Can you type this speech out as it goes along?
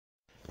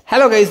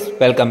Hello guys,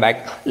 welcome back.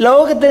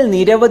 ലോകത്തിൽ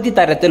നിരവധി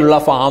തരത്തിലുള്ള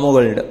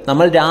ഫാമുകളുണ്ട്.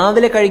 നമ്മൾ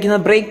രാവിലെ കഴിക്കുന്ന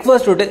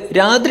ബ്രേക്ക്ഫാസ്റ്റ് തൊട്ട്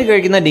രാത്രി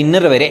കഴിക്കുന്ന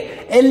ഡിന്നർ വരെ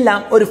എല്ലാം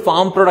ഒരു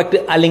ഫാം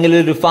പ്രൊഡക്റ്റ് അല്ലെങ്കിൽ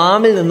ഒരു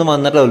ഫാമിൽ നിന്ന്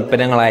വന്നിട്ടുള്ള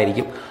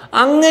ഉൽപ്പന്നങ്ങളായിരിക്കും.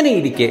 അങ്ങനെ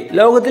ഇരിക്കെ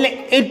ലോകത്തിലെ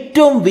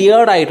ഏറ്റവും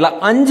വിയേർഡായിട്ടുള്ള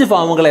 5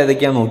 ഫാമുകൾ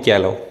ഏതൊക്കെയാണെന്ന്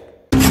നോക്കിയാലോ.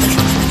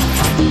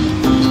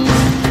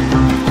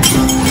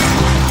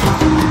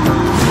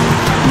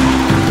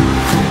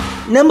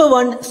 Number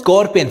 1,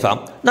 scorpion farm.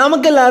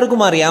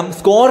 നമുക്കെല്ലാവർക്കും അറിയാം,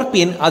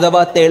 സ്കോർപിയൻ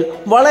അഥവാ തേൾ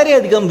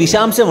വളരെയധികം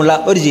വിഷാംശമുള്ള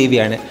ഒരു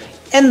ജീവിയാണ്.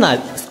 എന്നാൽ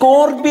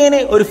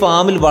സ്കോർപിയനെ ഒരു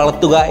ഫാമിൽ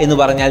വളർത്തുക എന്ന്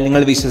പറഞ്ഞാൽ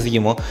നിങ്ങൾ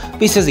വിശ്വസിക്കുമോ?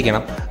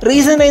 വിശ്വസിക്കണം.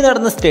 റീസെൻ്റായി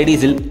നടന്ന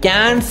സ്റ്റഡീസിൽ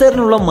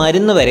ക്യാൻസറിനുള്ള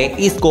മരുന്ന് വരെ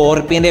ഈ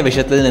സ്കോർപിയന്റെ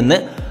വിഷത്തിൽ നിന്ന്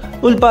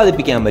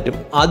ഉൽപ്പാദിപ്പിക്കാൻ പറ്റും.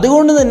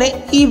 അതുകൊണ്ട് തന്നെ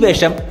ഈ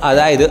വിഷം,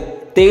 അതായത്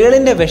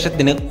തേളിന്റെ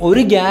വിഷത്തിന്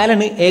ഒരു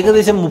ഗാലന്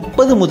ഏകദേശം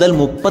 30 മുതൽ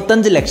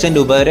 35 ലക്ഷം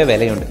രൂപ വരെ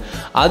വിലയുണ്ട്.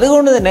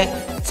 അതുകൊണ്ട് തന്നെ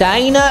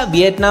ചൈന,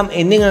 വിയറ്റ്നാം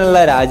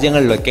എന്നിങ്ങനെയുള്ള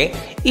രാജ്യങ്ങളിലൊക്കെ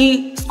ഈ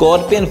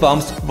സ്കോർപിയൻ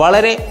ഫാംസ്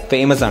വളരെ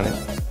ഫേമസ് ആണ്.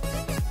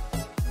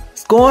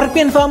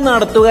 സ്കോർപിയൻ ഫാം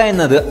നടത്തുക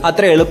എന്നത്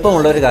അത്ര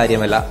എളുപ്പമുള്ള ഒരു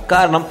കാര്യമല്ല.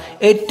 കാരണം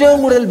ഏറ്റവും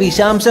കൂടുതൽ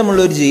വിഷാംശമുള്ള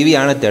ഒരു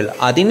ജീവിയാണ് തേൾ.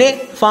 അതിനെ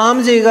ഫാം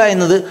ചെയ്യുക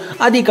എന്നത്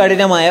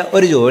അതികഠിനമായ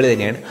ഒരു ജോലി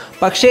തന്നെയാണ്.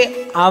 പക്ഷേ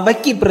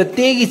അവയ്ക്ക്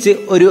പ്രത്യേകിച്ച്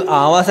ഒരു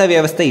ആവാസ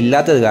വ്യവസ്ഥ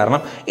ഇല്ലാത്തത്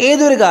കാരണം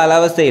ഏതൊരു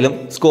കാലാവസ്ഥയിലും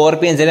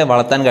സ്കോർപിയൻസിനെ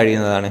വളർത്താൻ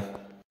കഴിയുന്നതാണ്.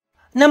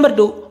 Number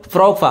 2,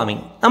 frog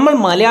farming. നമ്മൾ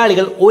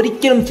മലയാളികൾ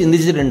ഒരിക്കലും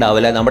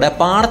ചിന്തിച്ചിട്ടുണ്ടാവില്ല നമ്മുടെ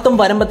പാടത്തും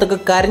വരമ്പത്തൊക്കെ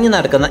കരഞ്ഞു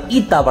നടക്കുന്ന ഈ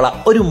തവള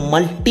ഒരു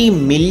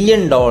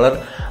 $multi-million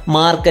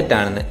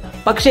മാർക്കറ്റാണെന്ന്.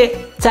 പക്ഷേ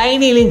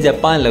ചൈനയിലും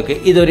ജപ്പാനിലൊക്കെ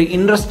ഇതൊരു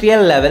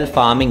ഇൻഡസ്ട്രിയൽ ലെവൽ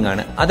ഫാമിംഗ്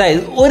ആണ്.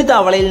 അതായത് ഒരു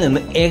തവളയിൽ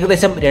നിന്ന്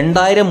ഏകദേശം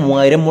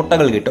 2000-3000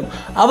 മുട്ടകൾ കിട്ടും.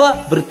 അവ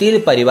വൃത്തിയിൽ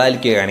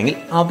പരിപാലിക്കുകയാണെങ്കിൽ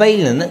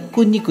അവയിൽ നിന്ന്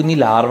കുഞ്ഞു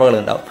ലാർവകൾ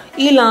ഉണ്ടാവും.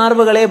 ഈ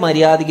ലാർവകളെ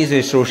മര്യാദയ്ക്ക്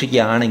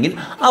ശുശ്രൂഷിക്കുകയാണെങ്കിൽ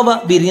അവ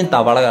വിരിഞ്ഞ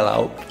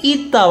തവളകളാവും. ഈ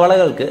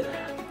തവളകൾക്ക്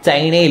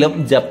ചൈനയിലും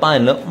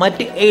ജപ്പാനിലും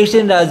മറ്റ്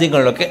ഏഷ്യൻ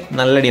രാജ്യങ്ങളിലൊക്കെ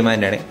നല്ല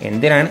ഡിമാൻഡാണ്.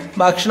 എന്തിനാണ്?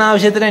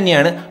 ഭക്ഷണാവശ്യത്തിന്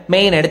തന്നെയാണ്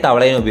മെയിനായിട്ട്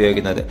തവളയെ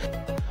ഉപയോഗിക്കുന്നത്.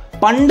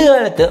 പണ്ട്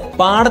കാലത്ത്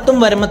പാടത്തും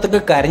വരമ്പത്തൊക്കെ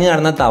കരഞ്ഞു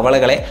നടന്ന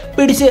തവളകളെ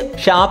പിടിച്ച്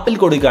ഷാപ്പിൽ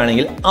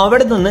കൊടുക്കുകയാണെങ്കിൽ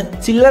അവിടെ നിന്ന്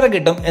ചില്ലറ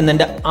കിട്ടും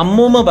എന്നെൻ്റെ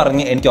അമ്മൂമ്മ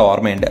പറഞ്ഞ് എനിക്ക്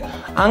ഓർമ്മയുണ്ട്.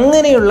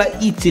 അങ്ങനെയുള്ള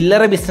ഈ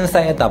ചില്ലറ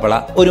ബിസിനസ്സായ തവള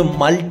ഒരു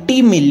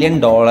 $multi-million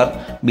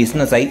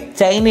ബിസിനസ്സായി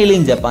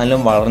ചൈനയിലും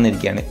ജപ്പാനിലും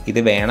വളർന്നിരിക്കുകയാണ്. ഇത്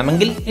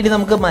വേണമെങ്കിൽ ഇത്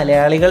നമുക്ക്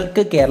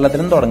മലയാളികൾക്ക്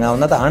കേരളത്തിലും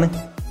തുടങ്ങാവുന്നതാണ്.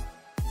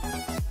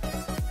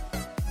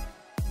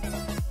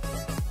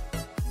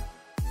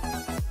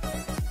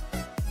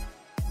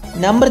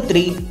 Number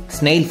 3,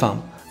 snail farm.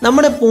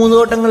 നമ്മുടെ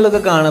പൂന്തോട്ടങ്ങളിലൊക്കെ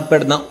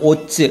കാണപ്പെടുന്ന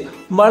ഒച്ച്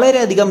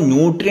വളരെയധികം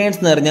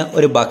ന്യൂട്രിയൻസ് നിറഞ്ഞ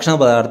ഒരു ഭക്ഷണ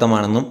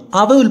പദാർത്ഥമാണെന്നും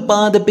അവ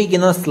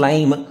ഉൽപ്പാദിപ്പിക്കുന്ന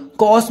സ്ലൈം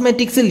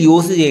കോസ്മെറ്റിക്സിൽ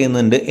യൂസ്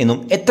ചെയ്യുന്നുണ്ട് എന്നും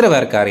എത്ര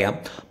പേർക്ക് അറിയാം.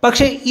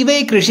 പക്ഷേ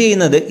ഇവയെ കൃഷി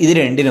ചെയ്യുന്നത് ഇത്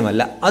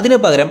രണ്ടിനുമല്ല. അതിനു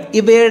പകരം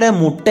ഇവയുടെ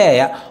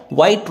മുട്ടയായ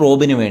വൈറ്റ്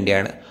റോബിന്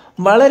വേണ്ടിയാണ്.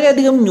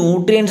 വളരെയധികം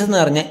ന്യൂട്രിയൻസ്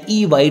നിറഞ്ഞ ഈ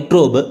വൈറ്റ്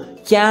റോബ്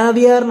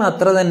ക്യാവിയറിന്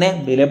അത്ര തന്നെ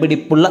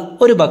വിലപിടിപ്പുള്ള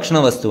ഒരു ഭക്ഷണ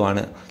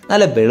വസ്തുവാണ്.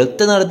 നല്ല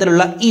വെളുത്ത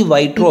നിറത്തിലുള്ള ഈ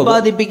വൈറ്റ് റോബ്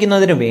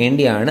ഉൽപ്പാദിപ്പിക്കുന്നതിന്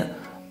വേണ്ടിയാണ്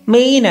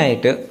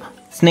മെയിനായിട്ട്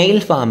സ്നെയിൽ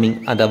ഫാമിംഗ്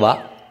അഥവാ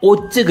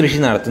ഒച്ച് കൃഷി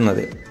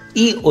നടത്തുന്നത്.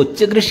 ഈ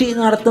ഒച്ച് കൃഷി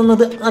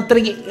നടത്തുന്നത്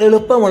അത്രയ്ക്ക്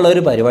എളുപ്പമുള്ള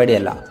ഒരു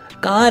പരിപാടിയല്ല.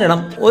 കാരണം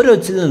ഒരു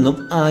ഒച്ചിൽ നിന്നും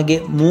ആകെ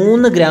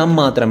 3 ഗ്രാം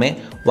മാത്രമേ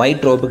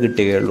വൈറ്റ് റോബ്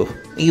കിട്ടുകയുള്ളൂ.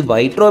 ഈ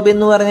വൈറ്റ് റോബ്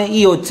എന്ന് പറഞ്ഞാൽ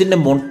ഈ ഒച്ചിൻ്റെ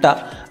മുട്ട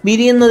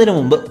വിരിയുന്നതിന്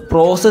മുമ്പ്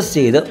പ്രോസസ്സ്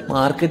ചെയ്ത്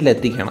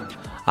മാർക്കറ്റിലെത്തിക്കണം.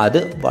 അത്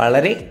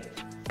വളരെ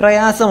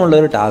പ്രയാസമുള്ള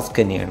ഒരു ടാസ്ക്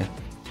തന്നെയാണ്.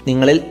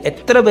 നിങ്ങളിൽ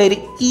എത്ര പേര്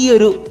ഈ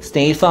ഒരു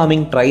സ്നെയിൽ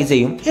ഫാമിംഗ് ട്രൈ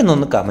ചെയ്യും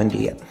എന്നൊന്ന് കമൻറ്റ്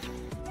ചെയ്യാം.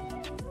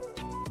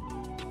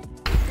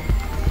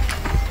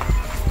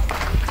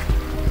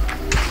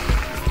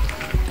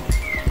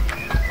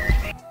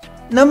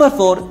 Number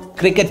 4,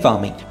 cricket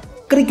farming.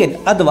 ക്രിക്കറ്റ്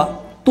അഥവാ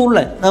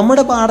തുള്ളൻ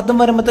നമ്മുടെ പാടത്തും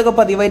വരമ്പത്തൊക്കെ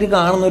പതിവായിട്ട്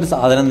കാണുന്ന ഒരു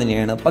സാധനം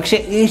തന്നെയാണ്. പക്ഷേ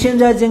ഏഷ്യൻ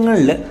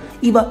രാജ്യങ്ങളിൽ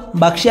ഇവ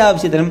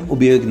ഭക്ഷ്യാവശ്യത്തിനും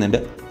ഉപയോഗിക്കുന്നുണ്ട്.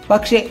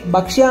 പക്ഷേ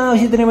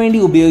ഭക്ഷ്യാവശ്യത്തിന് വേണ്ടി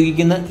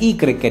ഉപയോഗിക്കുന്ന ഈ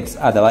ക്രിക്കറ്റ്സ്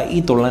അഥവാ ഈ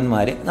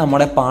തുള്ളന്മാർ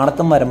നമ്മുടെ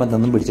പാടത്തും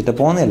വരമ്പത്തൊന്നും പിടിച്ചിട്ട്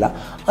പോകുന്നില്ല.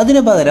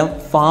 അതിന് പകരം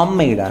ഫാം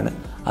മെയ്ഡാണ്.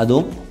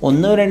 അതും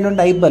 1-2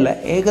 ടൈപ്പല്ല,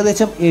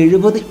 ഏകദേശം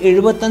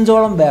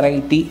 70-75ഓളം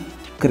വെറൈറ്റി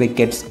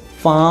ക്രിക്കറ്റ്സ്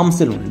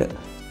ഫാംസിലുണ്ട്.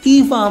 ഈ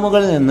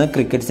ഫാമുകളിൽ നിന്ന്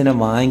ക്രിക്കറ്റ്സിനെ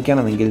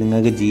വാങ്ങിക്കണമെങ്കിൽ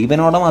നിങ്ങൾക്ക്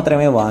ജീവനോടെ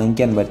മാത്രമേ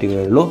വാങ്ങിക്കാൻ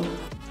പറ്റുകയുള്ളൂ.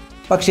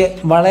 പക്ഷേ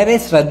വളരെ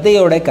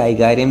ശ്രദ്ധയോടെ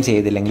കൈകാര്യം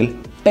ചെയ്തില്ലെങ്കിൽ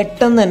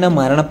പെട്ടെന്ന് തന്നെ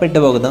മരണപ്പെട്ടു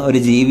പോകുന്ന ഒരു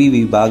ജീവി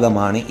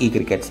വിഭാഗമാണ് ഈ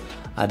ക്രിക്കറ്റ്സ്.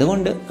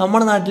 അതുകൊണ്ട്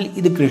നമ്മുടെ നാട്ടിൽ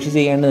ഇത് കൃഷി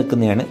ചെയ്യാണ്ട്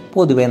നിൽക്കുന്നതാണ്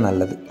പൊതുവേ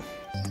നല്ലത്.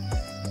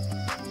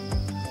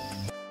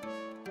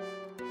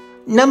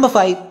 Number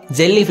 5,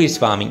 jelly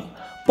fish farming.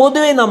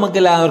 പൊതുവെ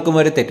നമുക്കെല്ലാവർക്കും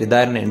ഒരു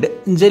തെറ്റിദ്ധാരണയുണ്ട്,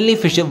 ജെല്ലി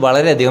ഫിഷ്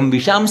വളരെയധികം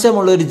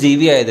വിഷാംശമുള്ള ഒരു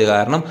ജീവിയായത്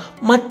കാരണം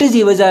മറ്റ്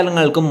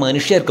ജീവജാലങ്ങൾക്കും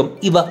മനുഷ്യർക്കും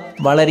ഇവ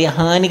വളരെ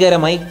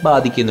ഹാനികരമായി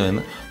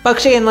ബാധിക്കുന്നുവെന്ന്.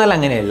 പക്ഷേ എന്നാൽ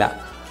അങ്ങനെയല്ല.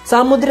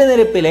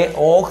 സമുദ്രനിരപ്പിലെ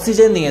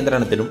ഓക്സിജൻ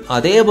നിയന്ത്രണത്തിലും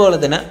അതേപോലെ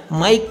തന്നെ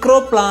മൈക്രോ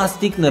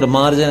പ്ലാസ്റ്റിക്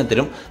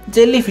നിർമ്മാർജ്ജനത്തിലും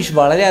ജെല്ലി ഫിഷ്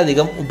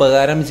വളരെയധികം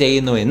ഉപകാരം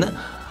ചെയ്യുന്നുവെന്ന്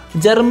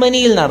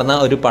ജർമ്മനിയിൽ നടന്ന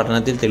ഒരു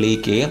പഠനത്തിൽ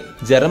തെളിയിക്കുകയും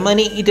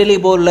ജർമ്മനി, ഇറ്റലി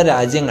പോലുള്ള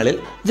രാജ്യങ്ങളിൽ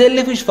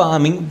ജെല്ലി ഫിഷ്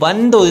ഫാമിംഗ്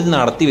വൻതോതിൽ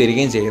നടത്തി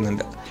വരികയും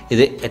ചെയ്യുന്നുണ്ട്.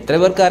 ഇത് എത്ര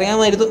പേർക്ക്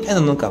അറിയാമായിരുന്നു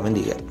എന്നൊന്നും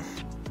കമൻറ്റ് ചെയ്യുക.